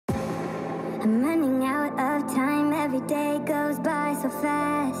I'm running out of time, every day goes by so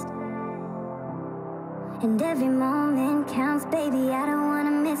fast. And every moment counts, baby, I don't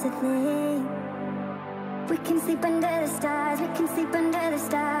wanna miss a thing. We can sleep under the stars, we can sleep under the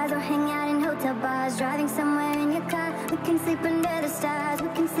stars, or hang out in hotel bars, driving somewhere in your car. We can sleep under the stars, we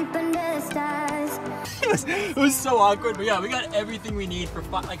can sleep under the stars. It was so awkward, but yeah, we got everything we need for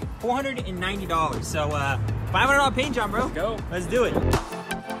like $490. So $500 paint job, bro. Let's go. Let's do it.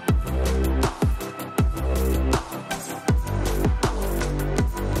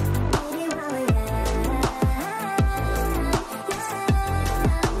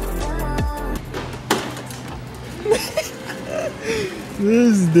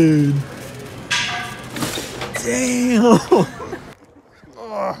 This dude. Damn.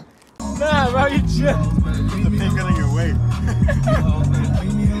 Nah, bro, you just. The thing on your waist.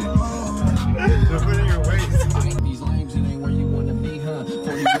 Put it in your waist. I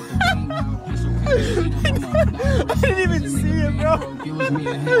didn't even see it, bro.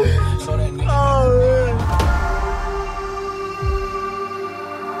 Oh, man.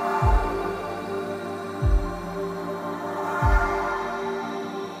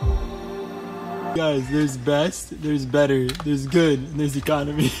 Guys, there's best, there's better, there's good, and there's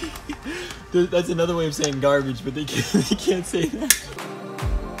economy. That's another way of saying garbage, but they can't say that.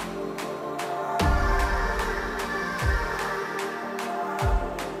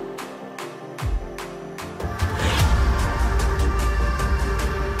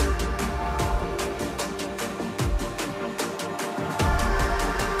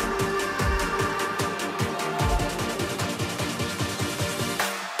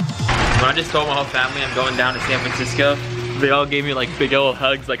 When I just told my whole family I'm going down to San Francisco, they all gave me like big old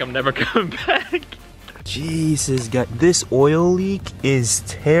hugs like I'm never coming back. Jesus, God, this oil leak is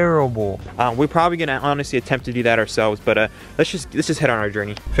terrible. We're probably gonna honestly attempt to do that ourselves, but let's just head on our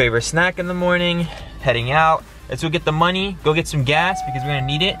journey. Favorite snack in the morning, heading out. Let's go get the money, go get some gas because we're gonna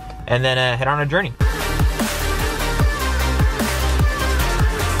need it, and then head on our journey.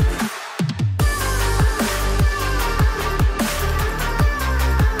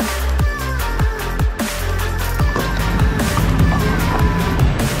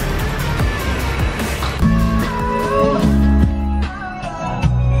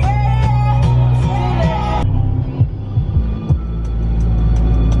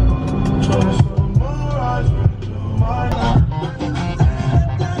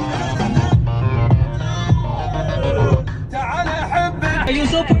 You're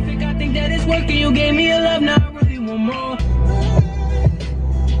so perfect, I think that it's working. You gave me a love, now I really want more.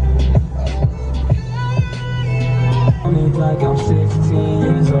 It's like I'm 16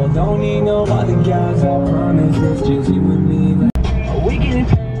 years old, don't need no other guys, I promise it's just you and me. We getting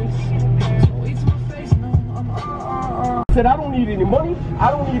tense, so it's my face, no, I said I don't need any money, I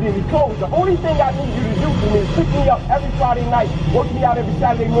don't need any clothes. The only thing I need you to do for me is pick me up every Friday night, work me out every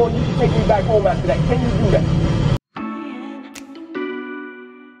Saturday morning, you can take me back home after that. Can you do that?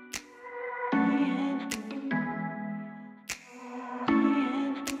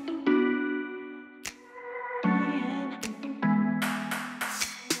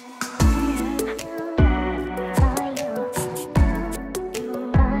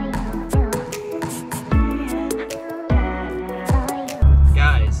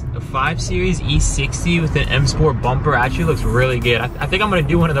 Guys, the 5 Series E60 with an M Sport bumper actually looks really good. I think I'm gonna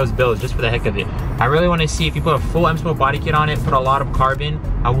do one of those builds just for the heck of it. I really wanna see if you put a full M Sport body kit on it, put a lot of carbon,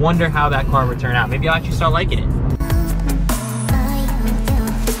 I wonder how that car would turn out. Maybe I'll actually start liking it.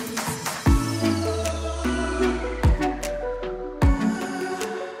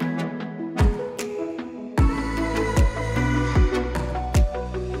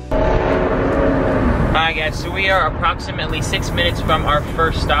 Alright guys, so we are approximately 6 minutes from our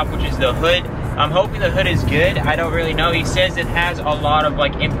first stop, which is the hood. I'm hoping the hood is good. I don't really know. He says it has a lot of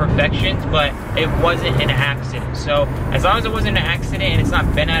like imperfections, but it wasn't an accident. So as long as it wasn't an accident and it's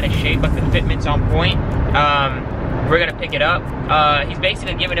not bent out of shape, but the fitment's on point, we're gonna pick it up. He's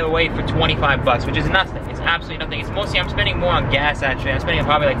basically giving it away for 25 bucks, which is nothing. It's absolutely nothing. It's mostly, I'm spending more on gas actually. I'm spending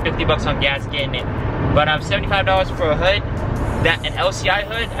probably like 50 bucks on gas getting it. But $75 for a hood, that an LCI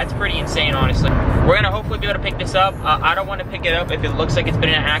hood, that's pretty insane, honestly. We're gonna hopefully be able to pick this up. I don't want to pick it up if it looks like it's been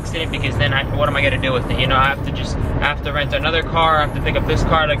in an accident, because then what am I gonna do with it? You know, I have to rent another car. I have to pick up this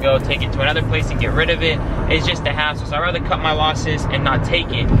car to go take it to another place and get rid of it. It's just a hassle. So I'd rather cut my losses and not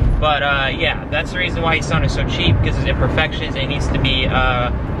take it. But yeah, that's the reason why he's selling it so cheap, because there's imperfections and it needs to be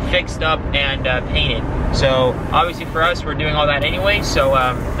fixed up and painted. So obviously for us, we're doing all that anyway, so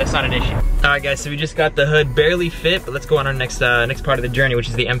that's not an issue. All right guys, so we just got the hood barely fit, but let's go on our next part of the journey, which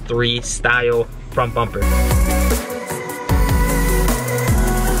is the M3 style front bumper.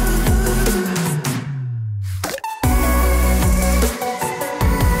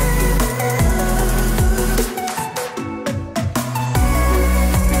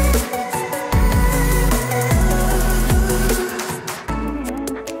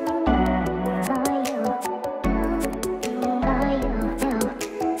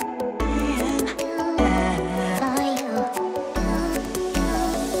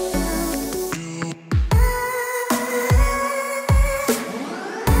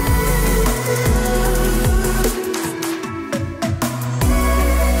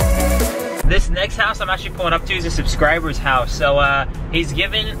 next house I'm actually pulling up to is a subscriber's house. So he's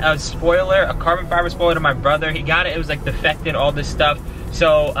given a spoiler, a carbon fiber spoiler to my brother. He got it, it was like defected, all this stuff.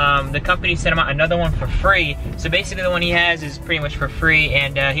 So the company sent him out another one for free. So basically the one he has is pretty much for free,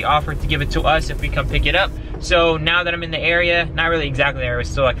 and he offered to give it to us if we come pick it up. So now that I'm in the area, not really exactly there, it's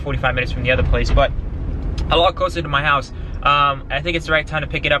still like 45 minutes from the other place, but a lot closer to my house. I think it's the right time to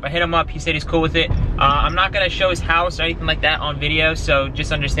pick it up. I hit him up, he said he's cool with it. I'm not gonna show his house or anything like that on video, so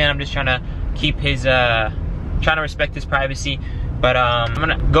just understand I'm just trying to keep his, trying to respect his privacy. But I'm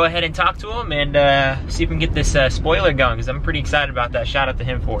gonna go ahead and talk to him and see if we can get this spoiler going, because I'm pretty excited about that. Shout out to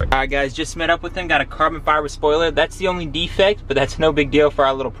him for it. All right guys, just met up with him, got a carbon fiber spoiler. That's the only defect, but that's no big deal for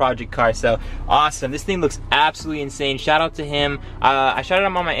our little project car. So awesome, this thing looks absolutely insane. Shout out to him. I shouted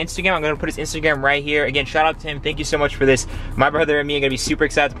him on my Instagram. I'm gonna put his Instagram right here. Again, shout out to him, thank you so much for this. My brother and me are gonna be super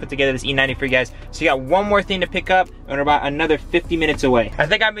excited to put together this E90 for you guys. So you got one more thing to pick up, and we're about another 50 minutes away. I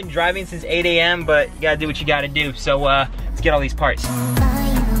think I've been driving since 8 a.m., but you gotta do what you gotta do. So let's get all these parts.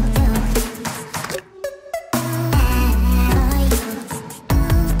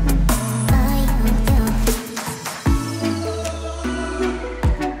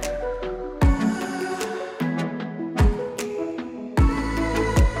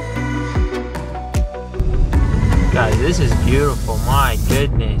 Guys, this is beautiful, my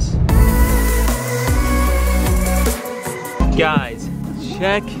goodness. Guys,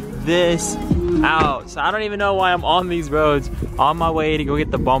 check this out. So I don't even know why I'm on these roads on my way to go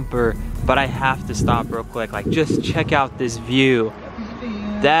get the bumper, but I have to stop real quick. Like, just check out this view.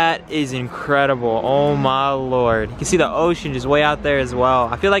 That is incredible. Oh my Lord. You can see the ocean just way out there as well.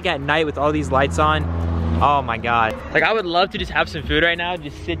 I feel like at night with all these lights on, oh my God. Like, I would love to just have some food right now,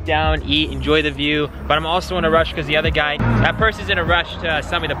 just sit down, eat, enjoy the view, but I'm also in a rush because the other guy, that person's in a rush to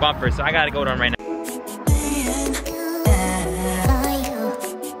sell me the bumper, so I gotta go to him right now.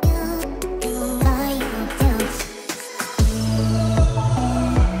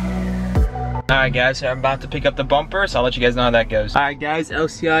 Alright guys, so I'm about to pick up the bumper, so I'll let you guys know how that goes. Alright guys,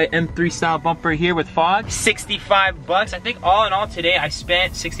 LCI M3 style bumper here with fog. 65 bucks. I think all in all today I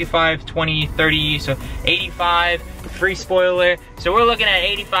spent 65, 20, 30, so 85. Free spoiler. So we're looking at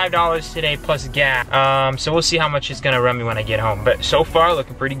 $85 today plus gas. So we'll see how much it's gonna run me when I get home. But so far,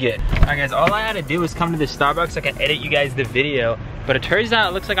 looking pretty good. Alright guys, all I had to do was come to the Starbucks so I can edit you guys the video. But it turns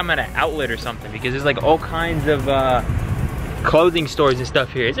out it looks like I'm at an outlet or something, because there's like all kinds of clothing stores and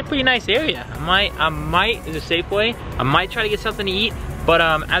stuff here. It's a pretty nice area. I might, there's a Safeway. I might try to get something to eat. But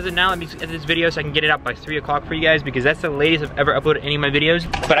as of now, let me edit this video so I can get it out by 3 o'clock for you guys, because that's the latest I've ever uploaded any of my videos.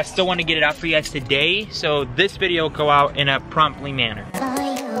 But I still want to get it out for you guys today, so this video will go out in a promptly manner.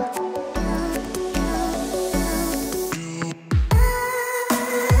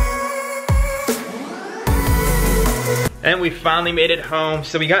 And we finally made it home.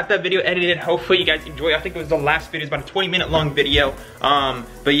 So we got that video edited. Hopefully you guys enjoy. I think it was the last video. It's about a 20-minute long video.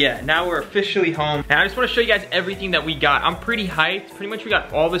 But yeah, now we're officially home. And I just want to show you guys everything that we got. I'm pretty hyped. Pretty much we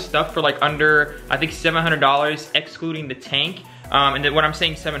got all this stuff for like under, I think $700, excluding the tank. And then when I'm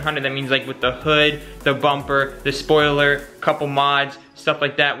saying 700, that means like with the hood, the bumper, the spoiler, couple mods, stuff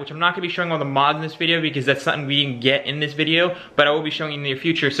like that, which I'm not gonna be showing all the mods in this video because that's something we didn't get in this video, but I will be showing you in the near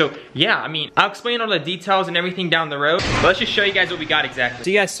future. So yeah, I mean, I'll explain all the details and everything down the road, but let's just show you guys what we got exactly.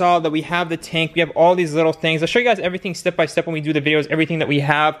 So you guys saw that we have the tank, we have all these little things. I'll show you guys everything step by step when we do the videos, everything that we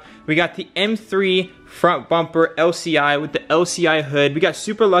have. We got the M3 front bumper LCI with the LCI hood. We got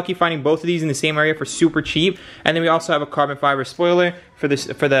super lucky finding both of these in the same area for super cheap. And then we also have a carbon fiber spoiler for this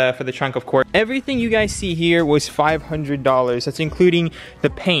for the trunk, of course. Everything you guys see here was $500. That's including the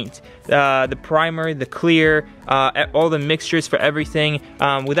paint, the primer, the clear, all the mixtures for everything,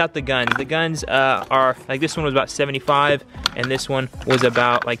 without the guns. The guns are like, this one was about $75 and this one was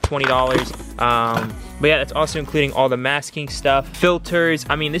about like $20. But yeah, that's also including all the masking stuff, filters.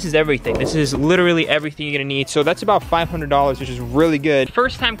 I mean, this is everything. This is literally everything you're gonna need. So that's about $500, which is really good.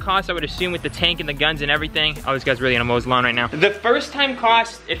 First time cost, I would assume, with the tank and the guns and everything. Oh, this guy's really gonna mow his lawn right now. The first time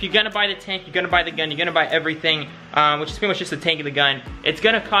cost, if you're gonna buy the tank, you're gonna buy the gun, you're gonna buy everything, which is pretty much just the tank and the gun. It's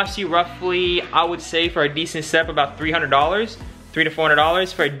gonna cost you roughly, I would say, for a decent setup, about $300, $300 to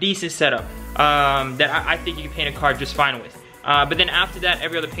 $400 for a decent setup that I think you can paint a car just fine with. But then after that,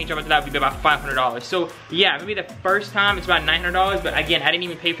 every other paint job after that would be about $500. So yeah, maybe the first time it's about $900, but again, I didn't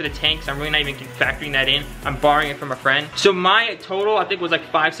even pay for the tank, so I'm really not even factoring that in. I'm borrowing it from a friend. So my total, I think, was like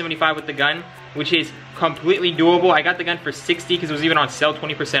 $575 with the gun, which is completely doable. I got the gun for $60 because it was even on sale,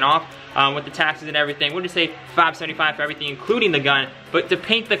 20% off, with the taxes and everything. We'll just say $575 for everything, including the gun. But to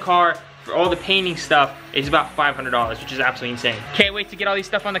paint the car, for all the painting stuff is about $500, which is absolutely insane. Can't wait to get all these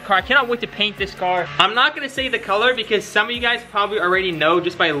stuff on the car. I cannot wait to paint this car. I'm not gonna say the color because some of you guys probably already know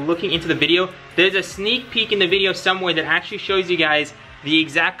just by looking into the video. There's a sneak peek in the video somewhere that actually shows you guys the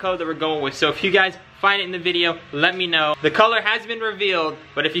exact color that we're going with. So if you guys find it in the video, let me know. The color has been revealed,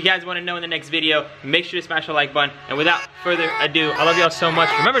 but if you guys want to know in the next video, make sure to smash the like button. And without further ado, I love y'all so much.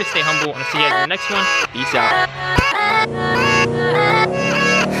 Remember to stay humble, and I'll see you guys in the next one. Peace out.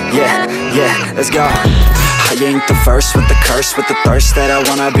 Yeah, let's go. I ain't the first with the curse, with the thirst that I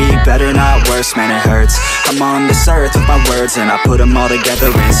wanna be better, not worse, man it hurts. I'm on this earth with my words and I put them all together,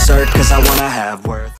 insert, cause I wanna have worth.